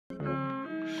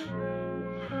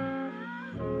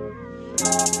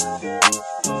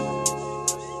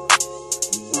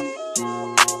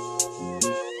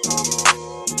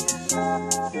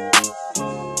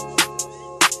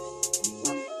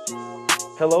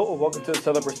Hello and welcome to the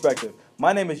Southern Perspective.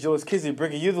 My name is Julius Kizzee,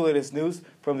 bringing you the latest news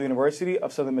from the University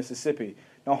of Southern Mississippi.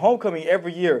 Now, homecoming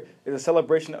every year is a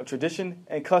celebration of tradition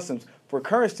and customs for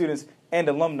current students and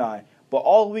alumni. But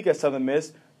all week at Southern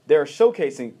Miss, they are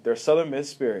showcasing their Southern Miss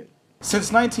spirit.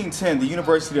 Since 1910, the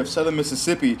University of Southern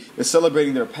Mississippi is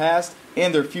celebrating their past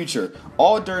and their future.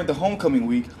 All during the homecoming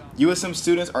week, USM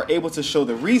students are able to show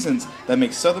the reasons that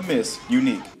make Southern Miss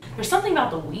unique. There's something about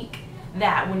the week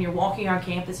that when you're walking around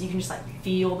campus, you can just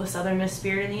feel the Southern Miss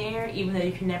spirit in the air, even though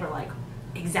you can never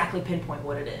exactly pinpoint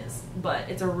what it is. But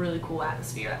it's a really cool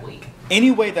atmosphere that week.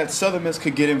 Any way that Southern Miss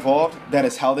could get involved, that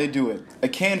is how they do it. A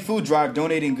canned food drive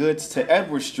donating goods to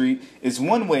Edward Street is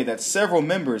one way that several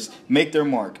members make their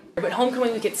mark. But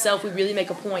homecoming week itself, we really make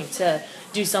a point to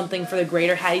do something for the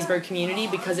greater Hattiesburg community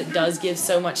because it does give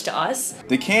so much to us.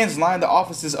 The cans line the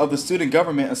offices of the Student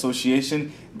Government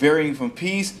Association, varying from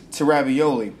peas to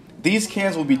ravioli. These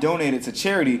cans will be donated to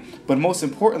charity, but most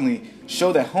importantly,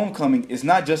 show that homecoming is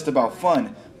not just about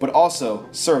fun, but also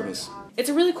service. It's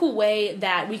a really cool way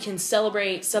that we can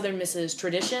celebrate Southern Miss's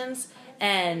traditions,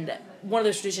 and one of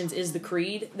those traditions is the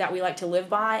creed that we like to live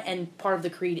by, and part of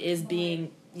the creed is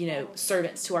being,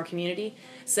 servants to our community.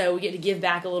 So we get to give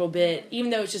back a little bit, even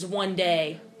though it's just one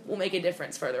day, we'll make a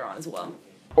difference further on as well.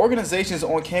 Organizations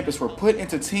on campus were put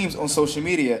into teams on social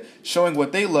media showing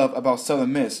what they love about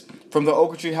Southern Miss. From the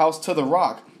Oak House to the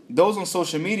Rock, those on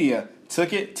social media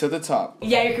took it to the top.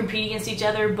 Yeah, you're competing against each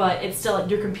other, but it's still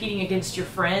you're competing against your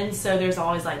friends, so there's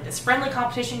always this friendly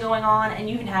competition going on, and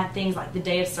you can have things like the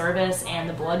Day of Service and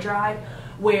the Blood Drive,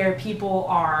 where people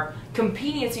are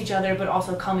competing against each other but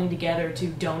also coming together to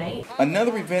donate.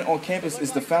 Another event on campus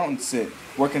is the Fountain Sit,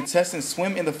 where contestants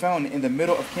swim in the fountain in the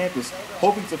middle of campus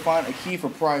hoping to find a key for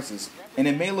prizes. And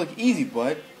it may look easy,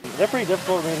 but they're pretty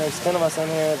difficult. There's 10 of us in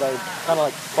here. They kind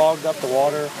of fogged up the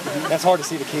water. And it's hard to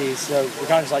see the keys, so we're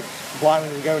kind of just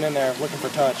blindly going in there looking for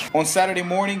touch. On Saturday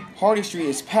morning, Hardy Street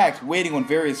is packed waiting on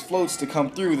various floats to come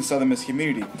through the Southern Miss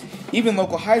community. Even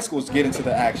local high schools get into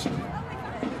the action.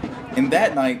 And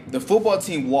that night, the football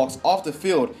team walks off the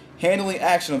field, handling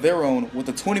action of their own with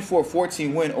a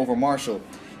 24-14 win over Marshall.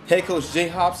 Head coach Jay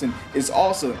Hobson is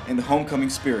also in the homecoming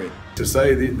spirit. To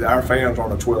say that our fans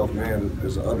aren't a 12th man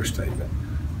is an understatement.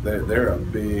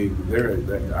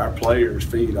 Our players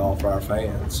feed off our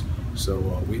fans. So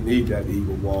we need that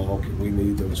Eagle walk, and we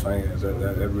need those fans.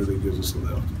 That really gives us a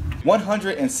lift.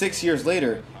 106 years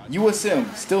later,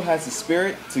 USM still has the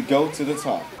spirit to go to the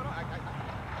top.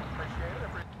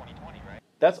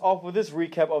 That's all for this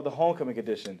recap of the homecoming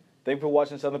edition. Thank you for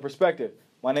watching Southern Perspective.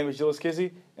 My name is Julius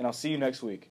Kizzee, and I'll see you next week.